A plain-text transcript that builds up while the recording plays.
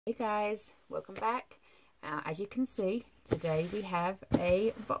Hey guys, welcome back. As you can see, today we have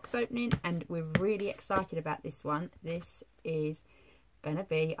a box opening and we're really excited about this one. This is going to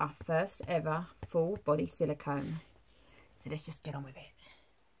be our first ever full body silicone. So let's just get on with it.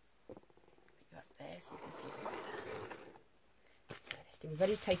 Put you up there so you can see it better. So let's do, we've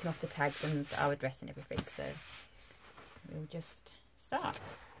already taken off the tags and our address and everything, so we'll just start.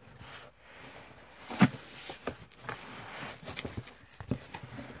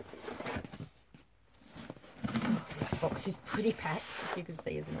 Box is pretty packed, as you can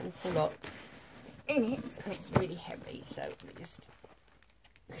see. There's an awful lot in it and it's really heavy, so let me just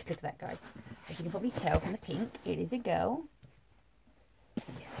look at that, guys. As you can probably tell from the pink, it is a girl.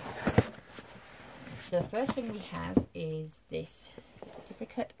 Yes. So the first thing we have is this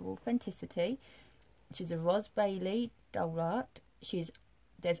certificate of authenticity. She's a Ros Bailey doll art.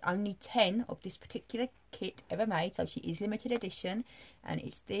 There's only 10 of this particular kit ever made, so she is limited edition, and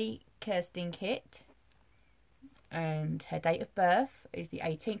it's the Kirsten kit. And her date of birth is the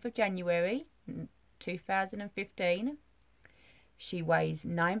 18th of January 2015. She weighs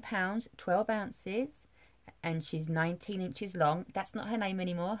 £9, 12 ounces, and she's 19 inches long. That's not her name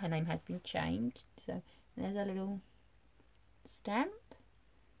anymore. Her name has been changed. So there's a little stamp.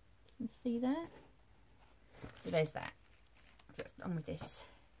 You can see that. So there's that. So let's get on with this.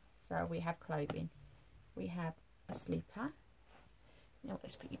 So we have clothing. We have a sleeper. Now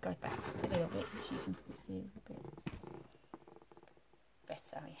let's put you guys back just a little bit so you can see a little bit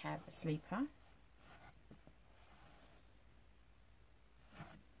better. We have a sleeper,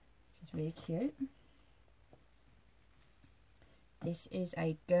 which is really cute. This is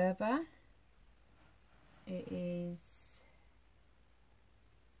a Gerber. It is,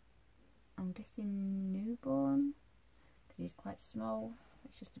 I'm guessing, newborn. It is quite small.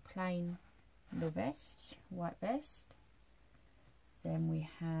 It's just a plain little vest, white vest. Then we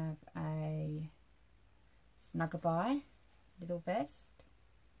have a Snuggaby little vest,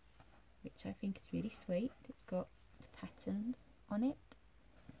 which I think is really sweet. It's got the patterns on it.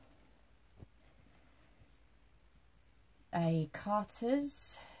 A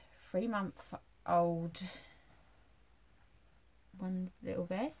Carter's 3-month-old one's little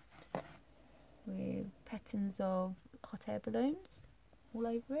vest with patterns of hot air balloons all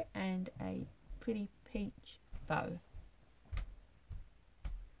over it and a pretty peach bow.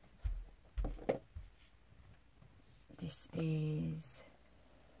 This is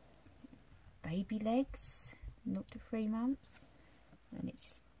baby legs, 0 to 3 months, and it's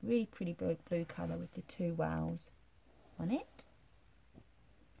just really pretty blue colour with the 2 whales on it.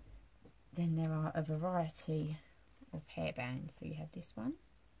 Then there are a variety of hairbands. So you have this one,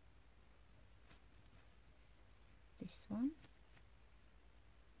 this one,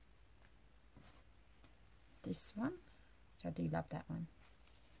 this one, which I do love that one.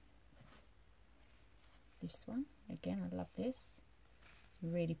 This one, again, I love this. It's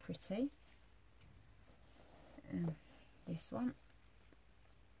really pretty. This one.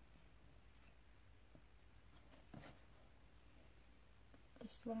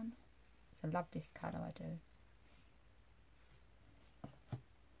 This one. So I love this colour, I do.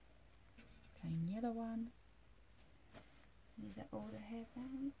 Plain yellow one. Is that all the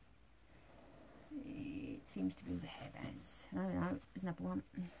hairbands? It seems to be all the hairbands. Oh no, there's another one.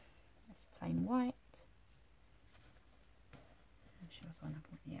 That's plain white. Sure, was one up,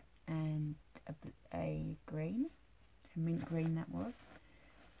 yeah, and a green, it's a mint green that was.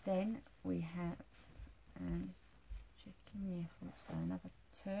 Then we have, checking the so another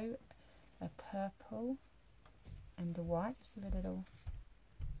 2, a purple and a white, just with a little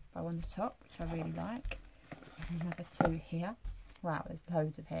bow on the top, which I really like. And another 2 here. Wow, there's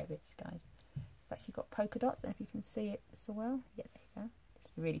loads of hair bits, guys. It's actually got polka dots, and if you can see it so well, yeah, there you go.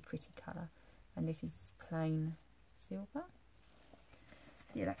 It's a really pretty colour, and this is plain silver.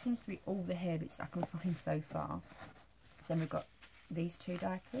 Yeah, that seems to be all the hair bits I can find so far. Then we've got these 2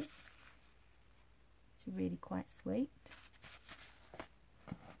 diapers. It's really quite sweet.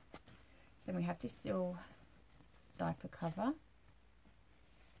 Then we have this little diaper cover,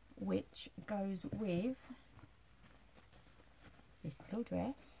 which goes with this little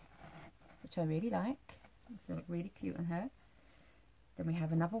dress, which I really like. It's look really cute on her. Then we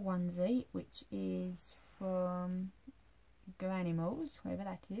have another onesie, which is from Go Animals, wherever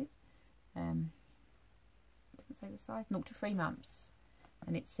that is. Doesn't say the size. 0 to 3 months,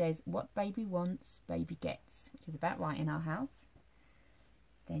 and it says what baby wants, baby gets, which is about right in our house.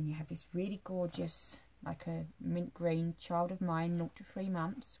 Then you have this really gorgeous, like a mint green Child of Mine, 0 to 3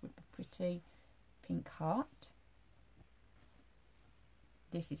 months, with a pretty pink heart.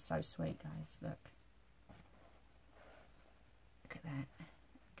 This is so sweet, guys. Look at that.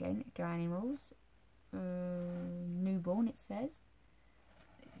 again, Go Animals, Newborn it says.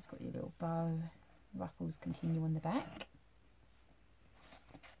 It's got your little bow, ruffles continue on the back.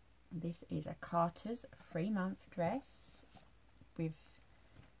 This is a Carter's 3-month dress with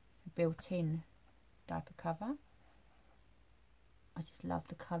built-in diaper cover. I just love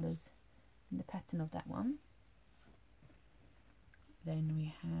the colours and the pattern of that one. Then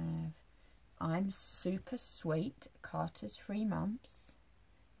we have I'm Super Sweet, Carter's 3 months.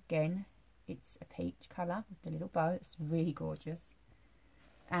 Again, it's a peach colour with the little bow. It's really gorgeous.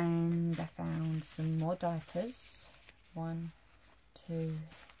 And I found some more diapers. 1, 2,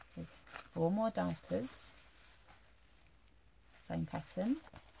 3, 4 more diapers. Same pattern.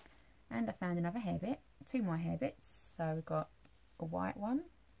 And I found another hair bit, 2 more hair bits. So we've got a white one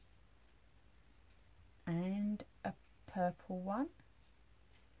and a purple one.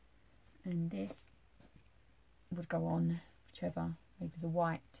 And this would go on whichever, maybe the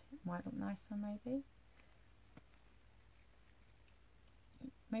white might look nicer, maybe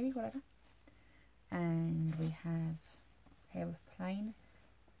whatever. And we have a pair of plain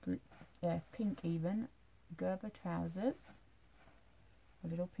pink even Gerber trousers, a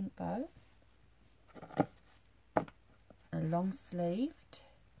little pink bow, a long sleeved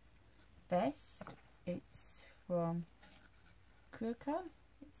vest. It's from Kruka.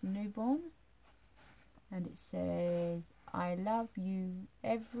 It's Newborn, and it says I love you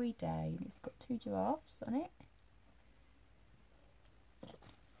every day. It's got 2 giraffes on it.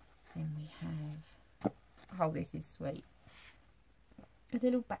 Then we have, oh, this is sweet, a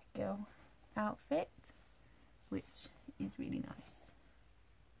little Batgirl outfit, which is really nice.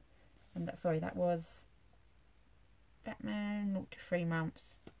 And that, sorry, that was Batman 0 to 3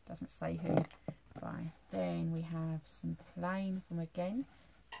 months, doesn't say who by. Then we have some plain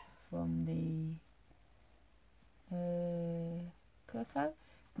from the Coco,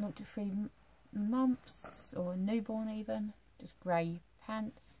 0 to 3 months or Newborn even, just grey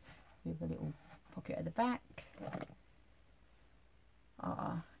pants with a little pocket at the back.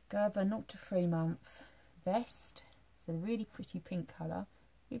 Gerber 0 to 3 month vest. It's a really pretty pink colour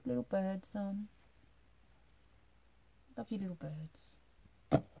with little birds on. Lovely little birds.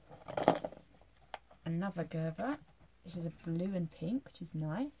 Another Gerber. This is a blue and pink, which is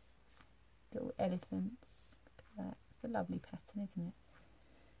nice. Little elephants. Look at that. It's a lovely pattern, isn't it?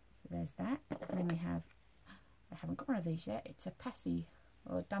 So there's that. And then we have, I haven't got one of these yet. It's a passy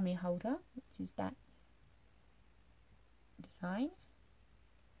or a dummy holder, which is that design.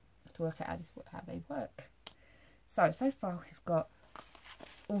 I have to work out how they work. So far we've got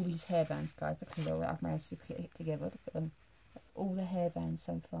all these hairbands, guys. Look at all that I've managed to put it together. Look at them. That's all the hairbands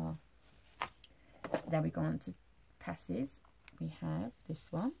so far. Then we go on to passes. We have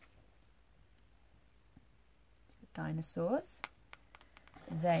this one, dinosaurs.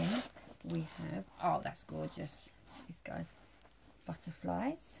 Then we have, oh, that's gorgeous, these guys,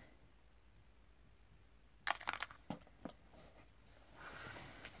 butterflies.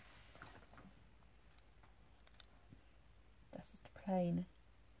 That's just a plain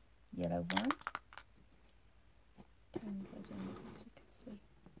yellow one. And as you can see,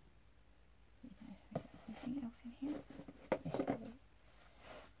 anything else in here? Yes, there is.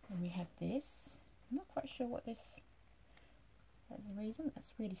 And we have this. I'm not quite sure what this. That's the reason.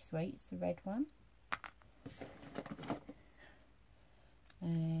 That's really sweet. It's a red one.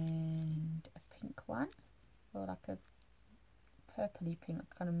 And a pink one, or like a purpley pink,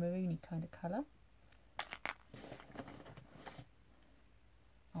 kind of maroony kind of colour.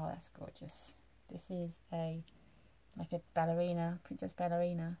 Oh, that's gorgeous. This is like a ballerina, princess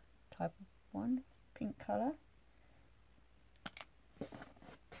ballerina type of one, pink colour.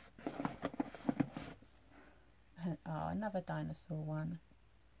 And, oh, another dinosaur one.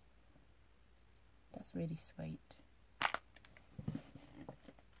 That's really sweet.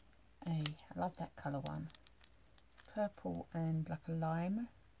 I love that colour one. Purple and like a lime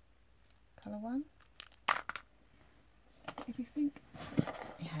colour one. Everything.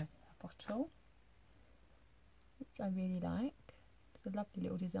 We have a bottle, which I really like. It's a lovely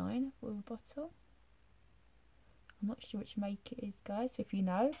little design for a bottle. I'm not sure which make it is, guys. So if you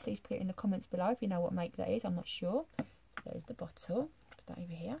know, please put it in the comments below if you know what make that is. I'm not sure. There's the bottle. Put that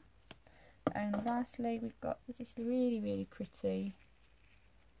over here. And lastly, we've got this really pretty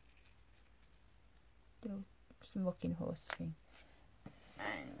little rocking horse thing.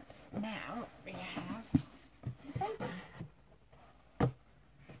 And now we have the baby.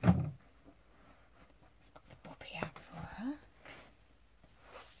 Got the poppy out for her.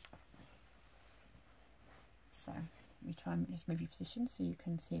 So we try and just move your position so you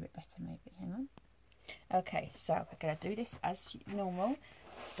can see a bit better maybe. Hang on. Okay, so we're going to do this as normal.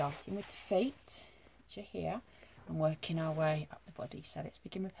 starting with the feet, which are here, and working our way up the body. So let's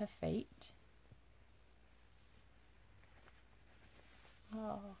begin with her feet.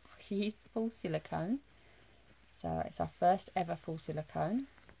 Oh, she is full silicone. So it's our first ever full silicone.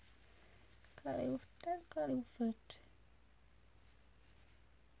 Got a little foot.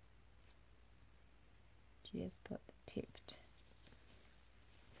 She has got the tipped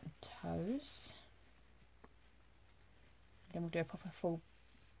toes. Then we'll do a proper full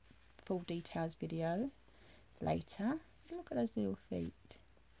details video later. Look at those little feet.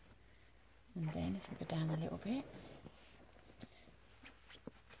 And then if we go down a little bit,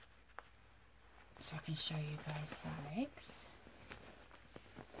 so I can show you guys her legs.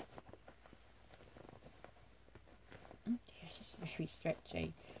 Oh dear, she's very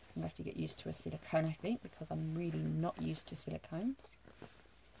stretchy. I'm going to have to get used to a silicone, I think, because I'm really not used to silicones.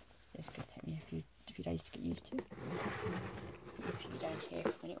 This could take me a few days to get used to. If you don't hear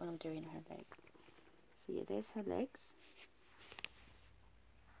from it when I'm doing her legs. So yeah, there's her legs.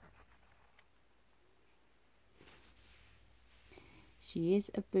 She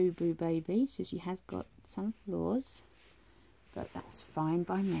is a boo-boo baby, so she has got some flaws, but that's fine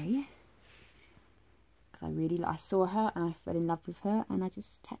by me. Because I saw her and I fell in love with her and I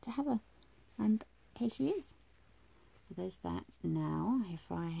just had to have her. And here she is. So there's that. Now, if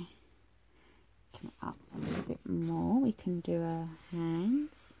I come up a little bit more, we can do her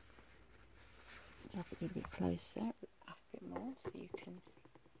hands. Drop it a little bit closer, up a bit more so you can...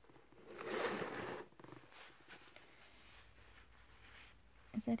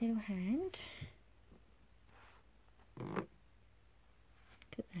 There's her little hand. Look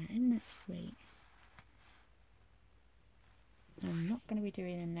at that, isn't that sweet? I'm not going to be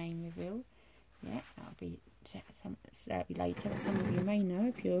doing a name reveal yet. That'll be later. But some of you may know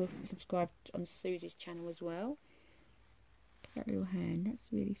if you're subscribed on Susie's channel as well. Look at that little hand.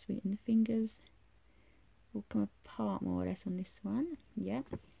 That's really sweet. And the fingers will come apart more or less on this one. Yeah.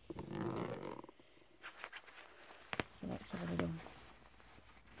 So let's have a little.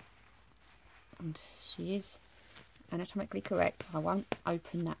 And she is anatomically correct, so I won't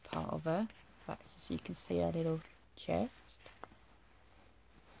open that part of her, but so you can see her little chest.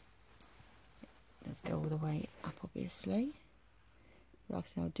 Let's go all the way up, obviously. Like I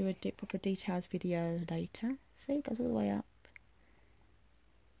said, I'll do a proper details video later. See, it goes all the way up.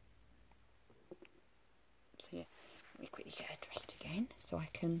 So yeah, let me quickly get her dressed again so I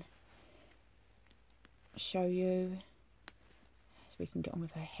can show you. We can get on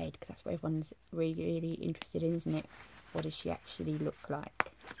with her head, because that's what everyone's really interested in, isn't it? What does she actually look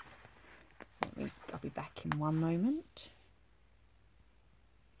like? I'll be back in one moment.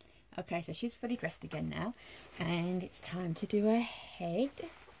 Okay, so she's fully dressed again now, and it's time to do her head.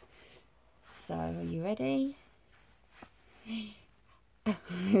 So, are you ready?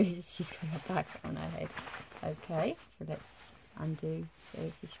 She's got her back on her head. Okay, so let's undo.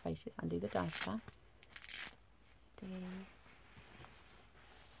 There's this face. Let's undo the diaper.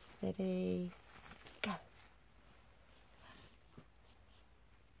 Steady, go.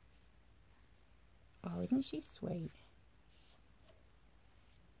 Oh, isn't she sweet?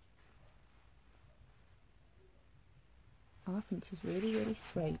 Oh, I think she's really, really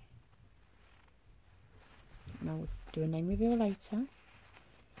sweet. And I'll do a name reveal later.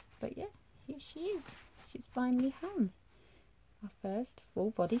 But yeah, here she is. She's finally home. Our first full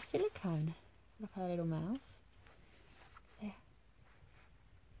body silicone. Look at her little mouth.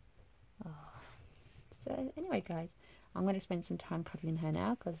 So anyway guys, I'm going to spend some time cuddling her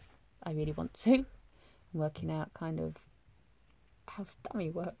now because I really want to. I'm working out kind of how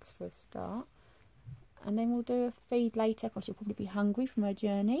tummy works for a start. And then we'll do a feed later because she'll probably be hungry from her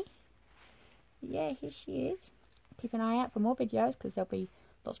journey. Yeah, here she is. Keep an eye out for more videos because there'll be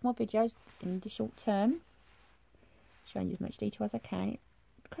lots more videos in the short term. Showing you as much detail as I can. It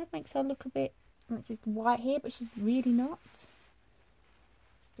kind of makes her look a bit, it's just white here, but she's really not.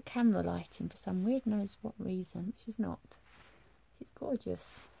 The camera lighting for some weird knows what reason. She's not. She's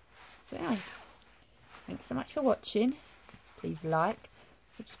gorgeous. So anyway, thanks so much for watching. Please like,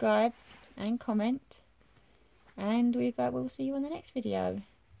 subscribe and comment. And we'll see you on the next video.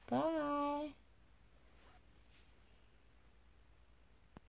 Bye.